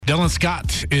Dylan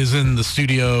Scott is in the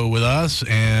studio with us,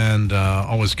 and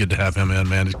always good to have him in,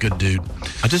 man. He's a good dude.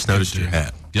 I just noticed your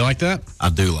hat. You like that? I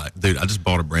do like. Dude, I just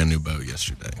bought a brand new bow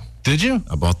yesterday. Did you?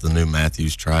 I bought the new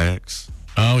Matthews Tri-X.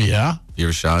 Oh, yeah? You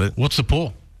ever shot it? What's the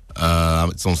pull?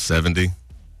 It's on 70.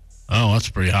 Oh, that's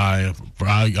pretty high.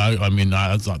 I mean,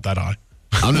 that's not that high.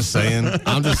 I'm just saying. The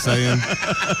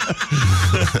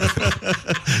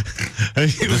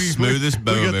smoothest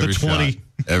bow I've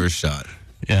ever shot.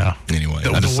 Yeah. Anyway,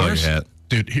 I just saw your hat.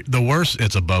 Dude, the worst,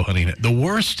 it's a bow hunting hat. The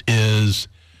worst is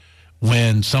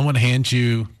when someone hands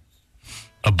you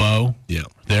a bow,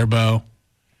 their bow,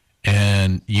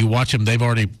 and you watch them, they've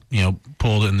already,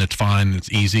 pulled it and it's fine,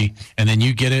 it's easy. And then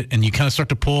you get it and you kind of start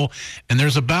to pull, and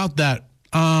there's about that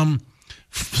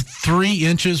 3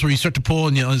 inches where you start to pull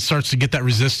and it starts to get that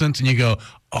resistance, and you go,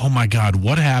 oh my God,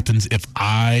 what happens if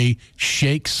I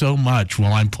shake so much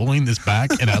while I'm pulling this back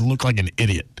and I look like an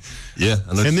idiot? Yeah.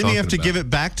 And then you have to give it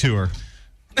back to her.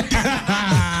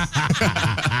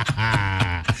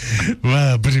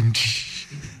 Well,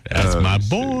 that's my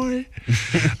boy.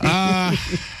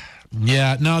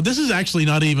 Yeah, no, this is actually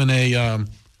not even a.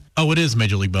 It is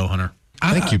Major League Bow Hunter.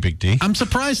 Thank you, Big D. I'm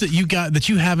surprised that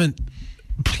you haven't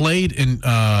played in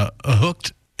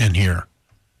hooked in here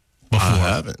before. I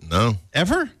haven't. No.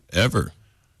 Ever?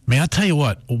 Man, I tell you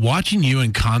what, watching you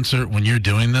in concert when you're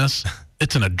doing this,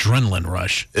 it's an adrenaline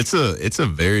rush. It's a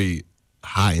very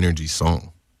high energy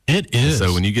song. It is.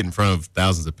 So when you get in front of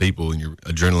thousands of people and your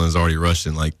adrenaline is already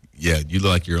rushing, you look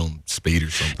like you're on speed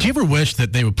or something. Do you ever wish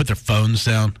that they would put their phones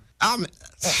down? I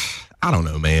don't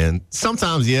know, man.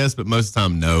 Sometimes yes, but most of the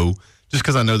time no. Just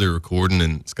because I know they're recording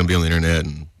and it's going to be on the internet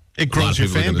and it grows your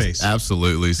fan base.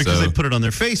 Absolutely. Because they put it on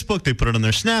their Facebook, they put it on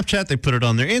their Snapchat, they put it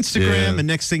on their Instagram, and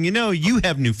next thing you know, you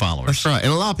have new followers. That's right.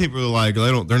 And a lot of people are like,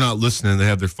 they're not listening. They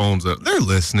have their phones up. They're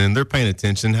listening. They're paying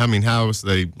attention. I mean, how is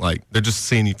they they're just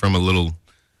seeing you from a little.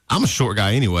 I'm a short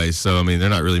guy anyway, so I mean, they're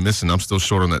not really missing. I'm still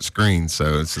short on that screen,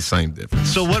 so it's the same difference.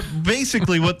 So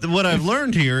what I've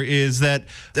learned here is that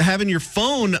having your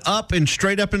phone up and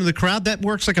straight up into the crowd, that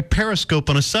works like a periscope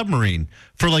on a submarine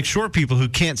for short people who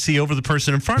can't see over the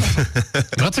person in front of them.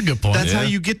 That's a good point. That's how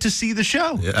you get to see the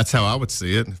show. Yeah, that's how I would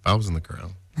see it if I was in the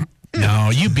crowd.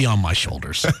 No, you'd be on my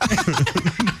shoulders.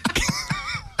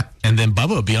 And then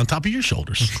Bubba would be on top of your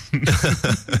shoulders.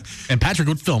 And Patrick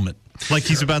would film it. Like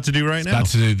he's about to do right now. About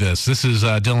to do this. This is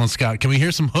Dylan Scott. Can we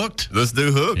hear some Hooked? Let's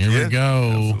do Hooked. Here we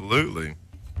go. Absolutely.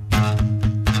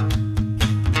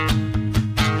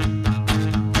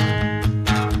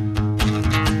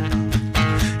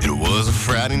 It was a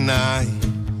Friday night.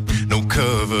 No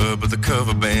cover, but the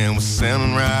cover band was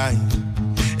sounding right.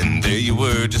 And there you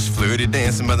were, just flirty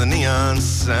dancing by the neon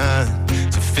sign.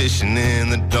 So fishing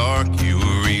in the dark, you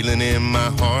were reeling in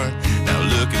my heart. Now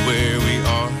look at where we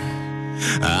are.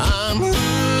 I'm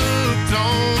hooked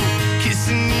on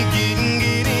kissing you,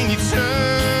 getting you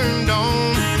turned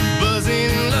on,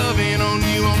 buzzing and loving on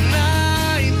you all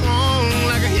night long,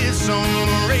 like a hit song on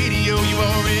the radio. You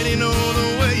already know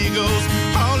the way it goes.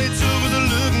 All it took was a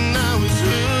look and I was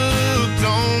hooked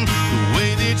on the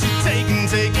way that you're taking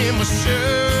my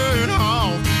shirt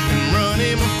off and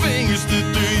running my fingers through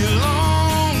your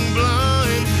long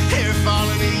blonde hair,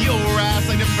 falling in your eyes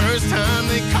like the first time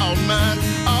they called mine.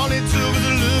 All it took was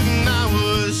a look and I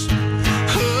was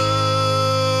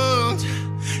hooked.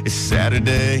 It's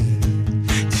Saturday,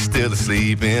 you're still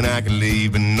asleep and I can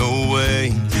leave, but no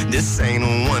way. This ain't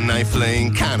a one-night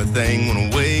fling kind of thing. Wanna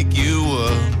wake you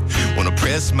up, wanna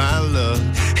press my love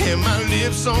and my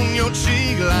lips on your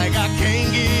cheek like I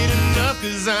can't get enough,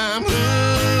 'cause I'm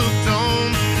hooked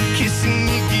on kissing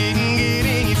you,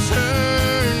 getting you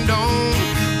turned on,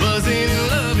 buzzing and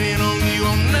loving on you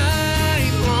all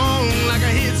night long, like a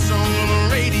hit song on the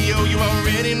radio. You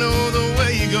already know the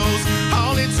way it goes.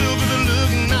 All it took was a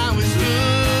look and I was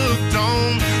hooked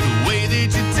on the way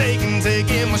that you're taking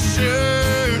my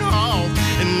shirt off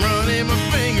and running my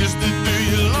fingers through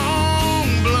your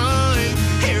long blonde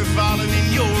hair, falling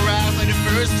in your eyes like the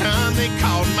first time they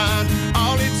called mine.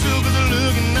 All it took was a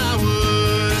look and I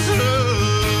was hooked.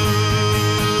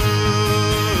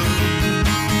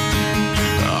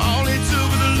 All it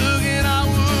took was a look and I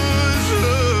was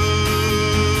hooked.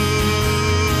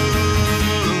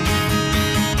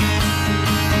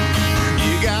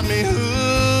 You got me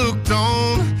hooked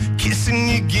on kissing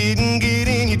you, getting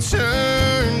you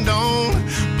turned on,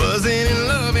 buzzing and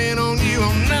loving on you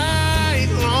all night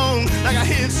long, like a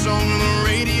hit song on the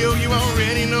radio. You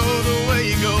already know the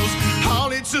way it goes.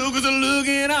 All it took was a look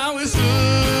and I was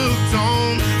hooked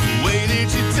on the way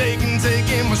that you're taking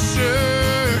my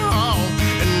shirt off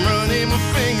and running my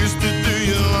fingers through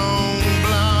your long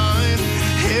blonde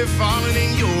hair, falling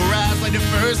in your eyes like the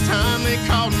first time they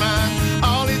called my